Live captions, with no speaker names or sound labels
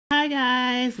Hi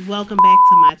guys, welcome back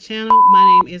to my channel. My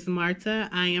name is Marta.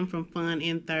 I am from Fun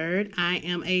in Third. I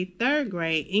am a third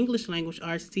grade English language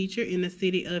arts teacher in the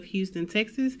city of Houston,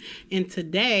 Texas. And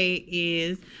today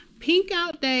is Pink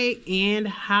Out Day and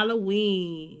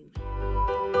Halloween.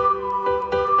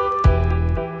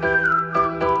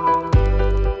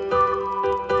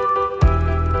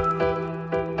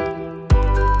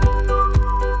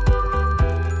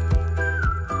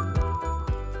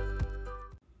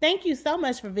 Thank you so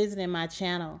much for visiting my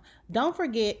channel. Don't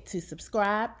forget to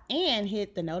subscribe and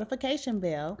hit the notification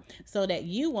bell so that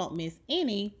you won't miss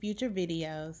any future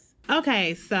videos.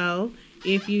 Okay, so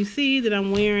if you see that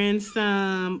I'm wearing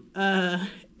some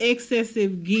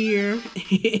excessive gear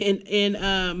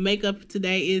and makeup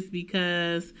today is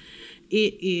because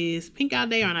it is Pink Out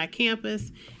Day on our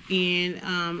campus, and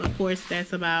of course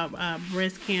that's about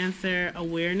breast cancer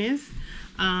awareness.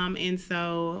 And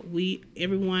so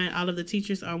all of the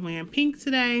teachers are wearing pink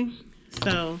today.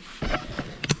 So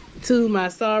to my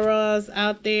sorors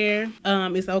out there,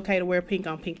 it's okay to wear pink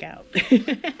on Pink Out.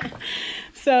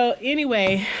 So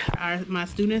anyway, my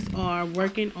students are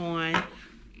working on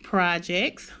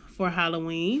projects for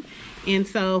Halloween. And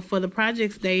so for the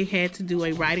projects, they had to do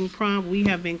a writing prompt. We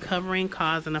have been covering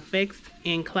cause and effects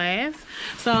in class.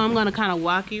 So I'm going to kind of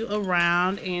walk you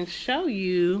around and show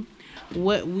you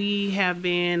what we have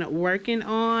been working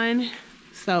on.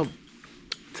 So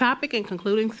topic and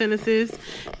concluding sentences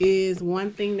is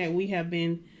one thing that we have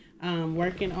been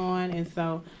working on, and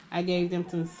so I gave them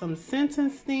some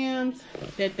sentence stems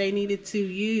that they needed to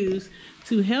use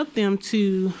to help them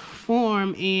to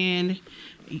form and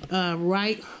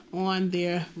write on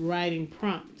their writing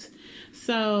prompt.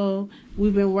 So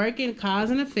we've been working cause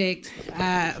and effect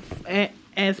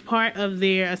as part of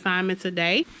their assignment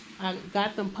today. I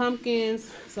got them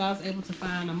pumpkins, so I was able to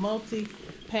find a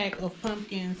multi-pack of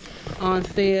pumpkins on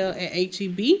sale at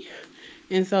HEB.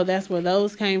 And so that's where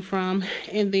those came from.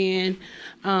 And then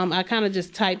I kind of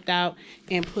just typed out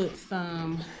and put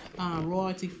some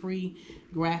royalty-free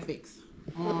graphics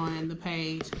on the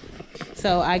page.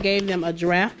 So I gave them a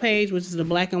draft page, which is the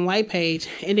black and white page.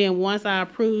 And then once I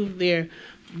approved their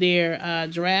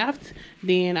draft,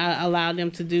 then I allowed them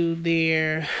to do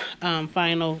their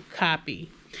final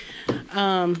copy.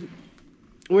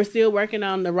 We're still working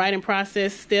on the writing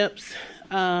process steps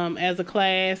as a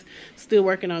class, still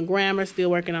working on grammar, still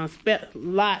working on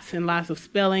lots and lots of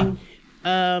spelling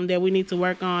that we need to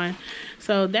work on.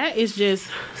 So that is just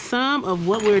some of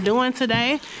what we're doing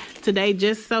today. Today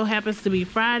just so happens to be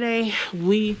Friday.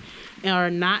 We are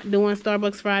not doing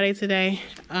Starbucks Friday today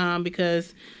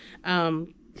because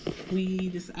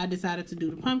I decided to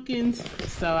do the pumpkins,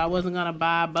 so I wasn't gonna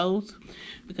buy both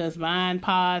because buying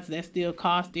pods, that still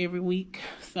cost every week.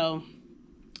 So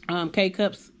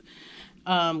K-cups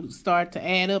start to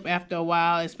add up after a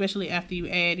while, especially after you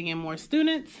add in more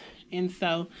students. And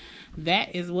so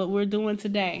that is what we're doing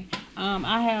today.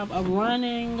 I have a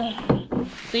running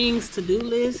things to do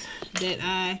list that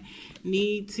I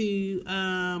need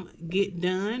to get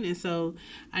done, and so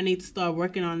I need to start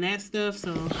working on that stuff.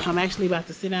 So I'm actually about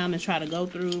to sit down and try to go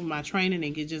through my training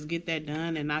and just get that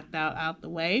done and knocked out the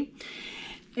way.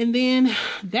 And then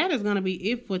that is going to be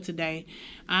it for today.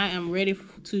 I am ready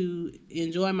to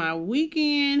enjoy my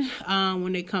weekend.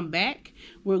 When they come back,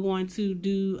 we're going to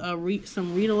do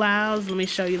some read alouds. Let me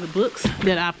show you the books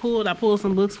that I pulled. I pulled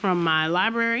some books from my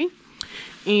library.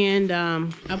 And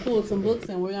I pulled some books,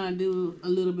 and we're going to do a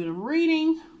little bit of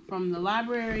reading from the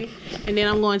library. And then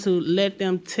I'm going to let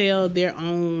them tell their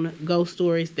own ghost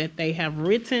stories that they have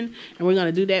written. And we're going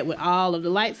to do that with all of the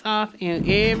lights off, and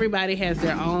everybody has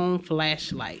their own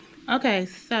flashlight. Okay,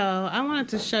 so I wanted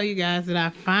to show you guys that I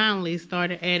finally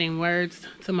started adding words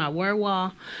to my word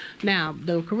wall. Now,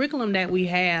 the curriculum that we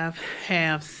have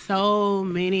so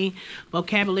many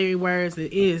vocabulary words,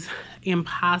 it is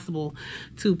impossible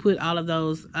to put all of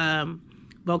those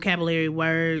vocabulary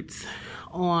words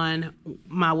on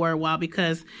my word wall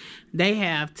because they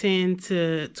have 10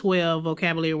 to 12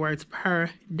 vocabulary words per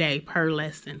day, per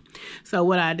lesson. So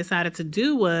what I decided to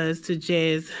do was to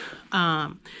just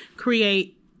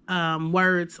create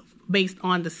words based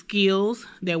on the skills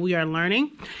that we are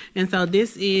learning. And so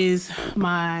this is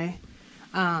my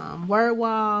word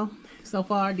wall. So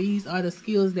far, these are the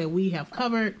skills that we have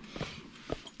covered.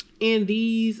 And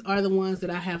these are the ones that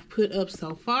I have put up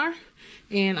so far.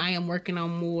 And I am working on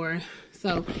more.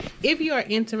 So if you are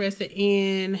interested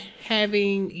in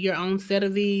having your own set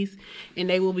of these, and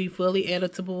they will be fully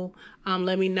editable,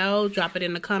 let me know. Drop it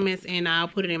in the comments, and I'll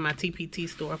put it in my TPT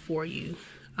store for you.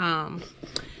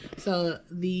 So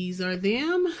these are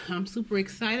them. I'm super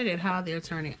excited at how they're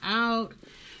turning out.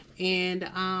 and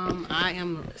I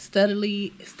am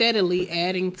steadily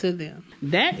adding to them.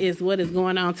 That is what is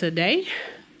going on today.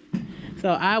 So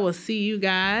I will see you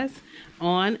guys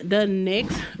on the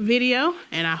next video,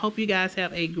 and I hope you guys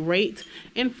have a great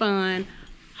and fun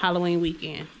Halloween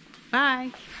weekend.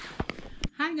 Bye.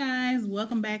 Hi guys,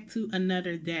 welcome back to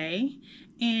another day.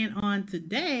 And on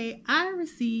today, I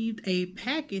received a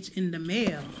package in the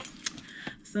mail.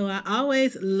 So I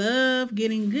always love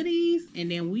getting goodies,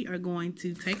 and then we are going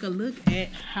to take a look at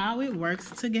how it works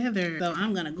together. So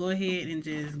I'm gonna go ahead and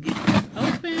just get this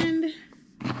opened.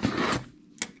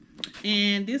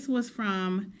 And this was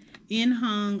from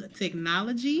In-Hung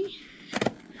Technology,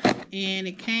 and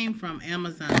it came from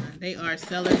Amazon. They are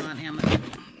sellers on Amazon.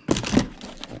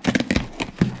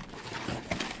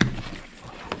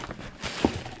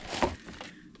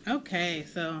 Okay,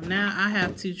 so now I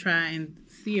have to try and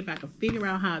see if I can figure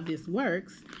out how this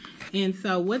works. And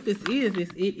so what this is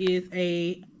it is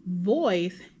a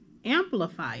voice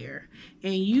amplifier,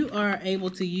 and you are able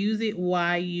to use it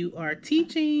while you are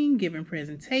teaching, giving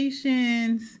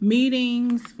presentations,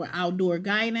 meetings, for outdoor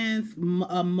guidance,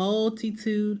 a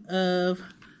multitude of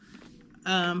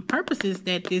purposes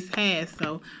that this has.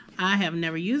 So I have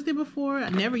never used it before. I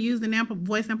never used an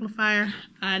voice amplifier.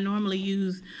 I normally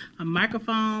use a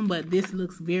microphone, but this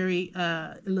looks very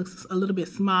it looks a little bit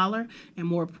smaller and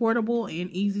more portable and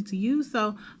easy to use.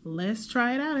 So let's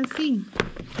try it out and see.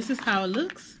 This is how it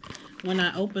looks when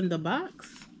I open the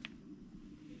box.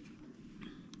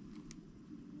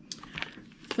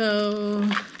 So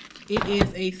it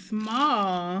is a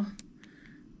small,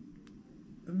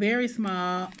 very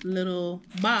small little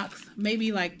box,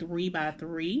 maybe like 3 by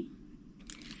 3.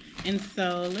 And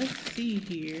so let's see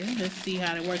here. Let's see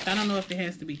how it works. I don't know if it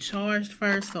has to be charged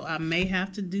first, so I may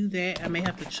have to do that. I may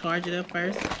have to charge it up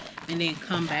first and then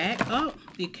come back. Oh,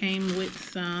 it came with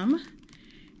some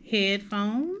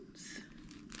headphones.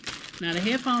 Now the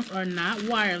headphones are not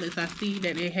wireless. I see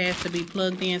that it has to be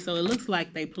plugged in, so it looks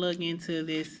like they plug into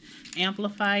this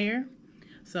amplifier.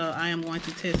 So I am going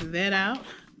to test that out,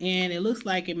 and it looks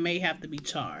like it may have to be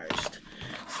charged.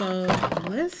 So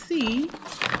let's see.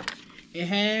 It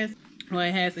has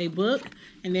a book,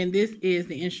 and then this is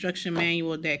the instruction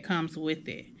manual that comes with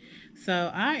it.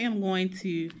 So I am going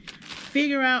to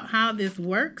figure out how this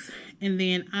works, and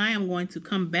then I am going to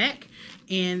come back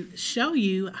and show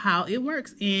you how it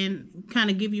works and kind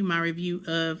of give you my review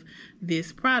of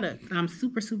this product. I'm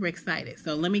super excited.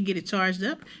 So let me get it charged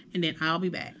up, and then I'll be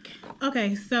back.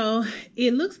 Okay, so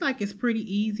it looks like it's pretty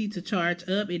easy to charge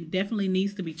up. It definitely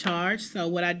needs to be charged. So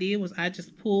what I did was I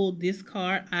just pulled this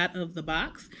card out of the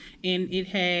box, and it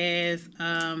has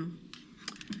a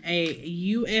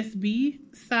USB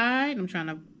side. I'm trying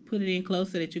to put it in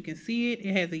close so that you can see it.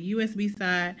 It has a USB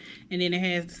side, and then it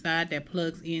has the side that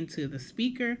plugs into the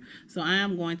speaker. So I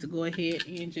am going to go ahead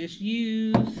and just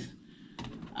use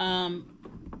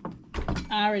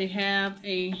I already have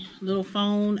a little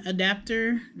phone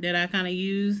adapter that I kind of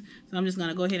use, so I'm just going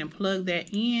to go ahead and plug that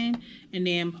in, and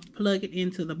then plug it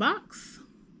into the box,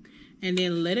 and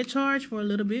then let it charge for a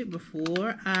little bit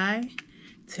before I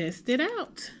test it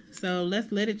out. So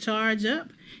let's let it charge up,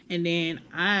 and then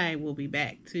I will be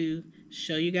back to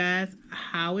show you guys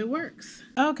how it works.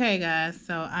 Okay guys,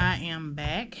 so I am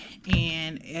back,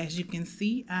 and as you can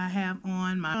see, I have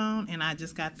on my phone, and I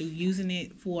just got through using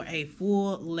it for a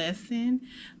full lesson.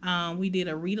 We did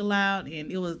a read aloud,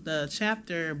 and it was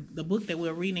the book that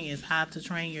we're reading is How to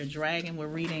Train Your Dragon. We're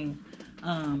reading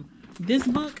this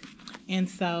book, and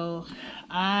so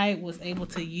I was able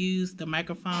to use the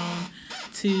microphone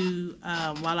to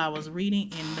while I was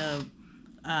reading in the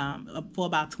for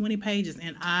about 20 pages,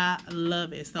 and I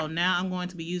love it. So now I'm going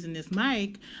to be using this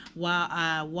mic while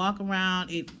I walk around.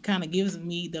 It kind of gives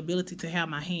me the ability to have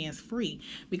my hands free,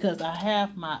 because I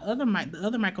have my other mic, the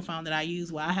other microphone that I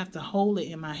use, where I have to hold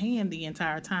it in my hand the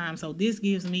entire time. So this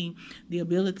gives me the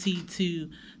ability to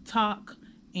talk,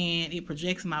 and it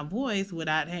projects my voice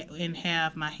without and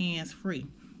have my hands free.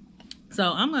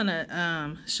 So I'm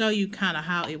gonna show you kind of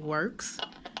how it works.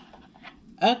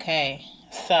 Okay,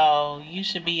 so you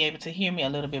should be able to hear me a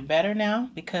little bit better now,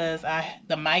 because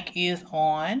the mic is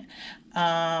on,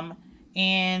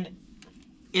 and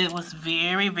it was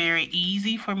very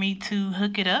easy for me to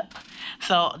hook it up.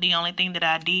 So the only thing that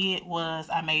I did was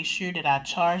I made sure that I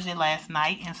charged it last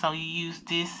night. And so you use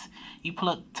this, you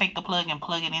take the plug and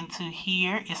plug it into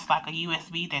here. It's like a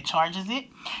USB that charges it.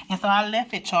 And so I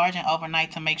left it charging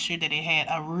overnight to make sure that it had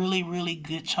a really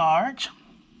good charge.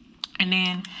 And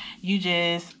then you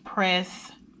just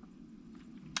press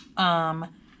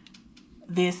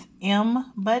this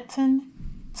M button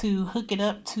to hook it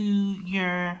up to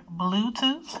your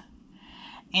Bluetooth.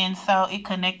 And so it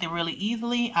connected really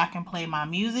easily. I can play my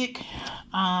music.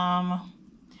 I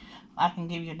can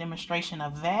give you a demonstration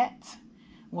of that,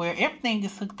 where everything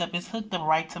is hooked up. It's hooked up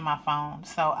right to my phone.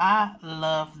 So I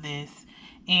love this.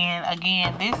 And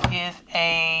again, this is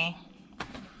a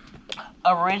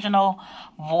original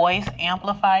voice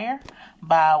amplifier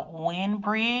by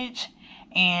Winbridge,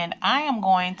 and I am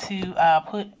going to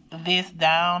put this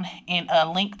down in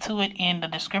a link to it in the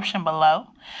description below,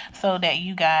 so that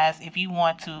you guys, if you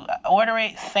want to order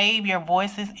it, save your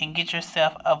voices and get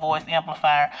yourself a voice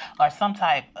amplifier or some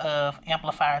type of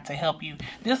amplifier to help you.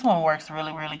 This one works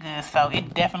really, really good, so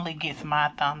it definitely gets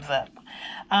my thumbs up.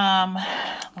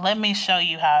 Let me show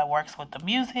you how it works with the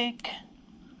music.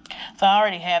 So I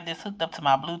already have this hooked up to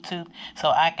my Bluetooth, so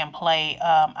I can play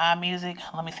iMusic.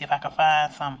 Let me see if I can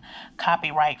find some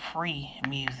copyright-free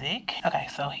music. Okay,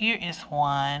 so here is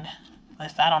one.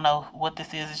 I don't know what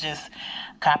this is. It's just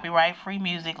copyright-free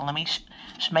music. Let me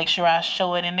make sure I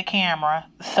show it in the camera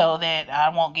so that I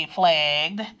won't get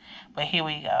flagged. But here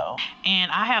we go.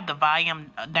 And I have the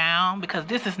volume down because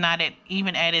this is not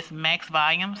even at its max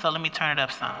volume. So let me turn it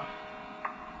up some.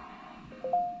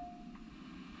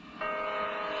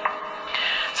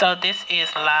 So this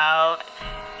is loud.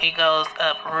 It goes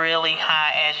up really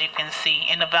high, as you can see,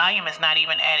 and the volume is not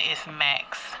even at its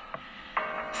max.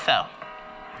 So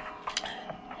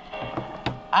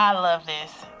I love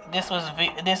this. This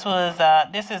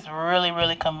is really,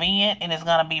 really convenient, and it's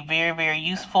gonna be very, very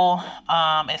useful,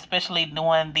 especially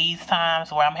during these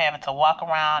times where I'm having to walk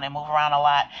around and move around a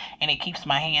lot, and it keeps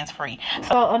my hands free.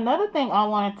 So another thing I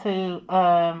wanted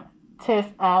to test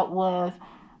out was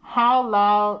how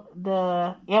loud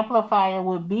the amplifier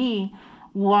would be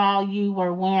while you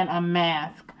were wearing a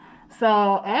mask.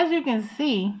 So as you can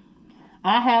see,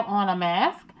 I have on a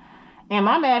mask, and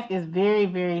my mask is very,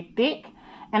 very thick,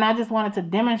 and I just wanted to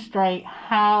demonstrate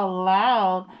how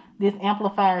loud this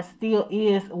amplifier still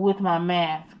is with my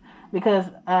mask, because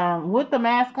with the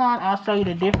mask on, I'll show you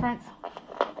the difference.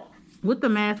 With the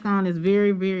mask on, it's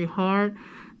very, very hard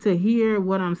to hear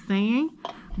what I'm saying,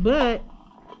 but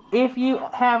if you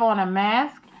have on a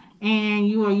mask and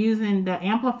you are using the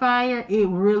amplifier, it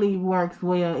really works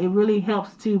well. It really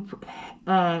helps to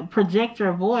project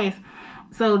your voice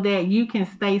so that you can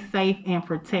stay safe and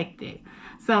protected.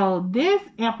 So this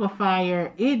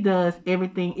amplifier, it does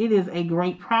everything. It is a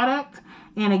great product.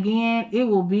 And again, it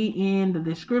will be in the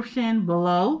description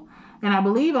below. And I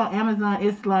believe on Amazon,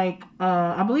 it's like,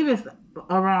 I believe it's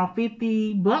around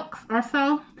 $50 or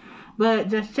so. But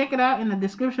just check it out in the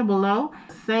description below.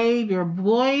 Save your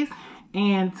voice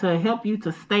and to help you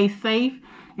to stay safe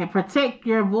and protect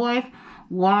your voice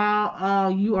while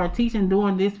you are teaching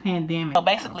during this pandemic. So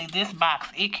basically, this box,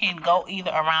 it can go either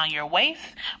around your waist,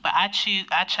 but I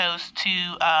chose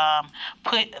to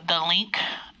put the link.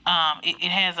 It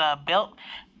has a belt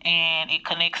and it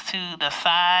connects to the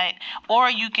side, or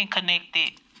you can connect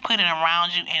it, put it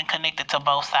around you and connect it to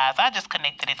both sides. I just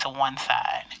connected it to one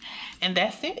side. And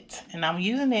that's it. And I'm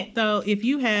using it. So if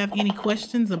you have any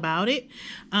questions about it,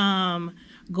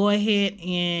 go ahead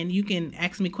and you can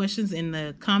ask me questions in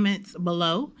the comments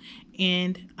below.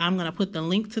 And I'm going to put the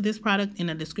link to this product in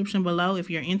the description below if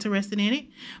you're interested in it.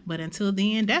 But until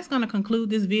then, that's going to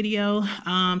conclude this video.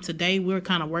 Today we're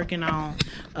kind of working on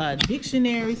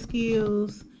dictionary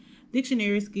skills,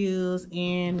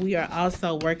 and we are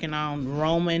also working on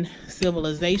Roman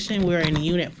civilization. We're in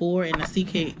Unit 4 in the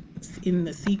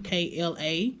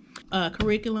CKLA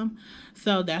curriculum.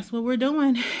 So that's what we're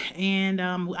doing. And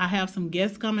I have some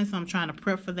guests coming, so I'm trying to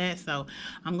prep for that. So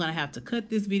I'm going to have to cut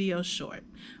this video short.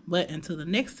 But until the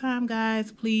next time,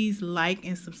 guys, please like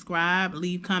and subscribe.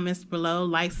 Leave comments below.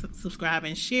 Like, subscribe,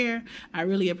 and share. I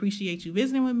really appreciate you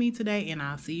visiting with me today. And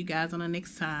I'll see you guys on the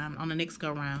next time, on the next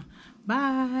go round.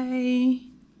 Bye.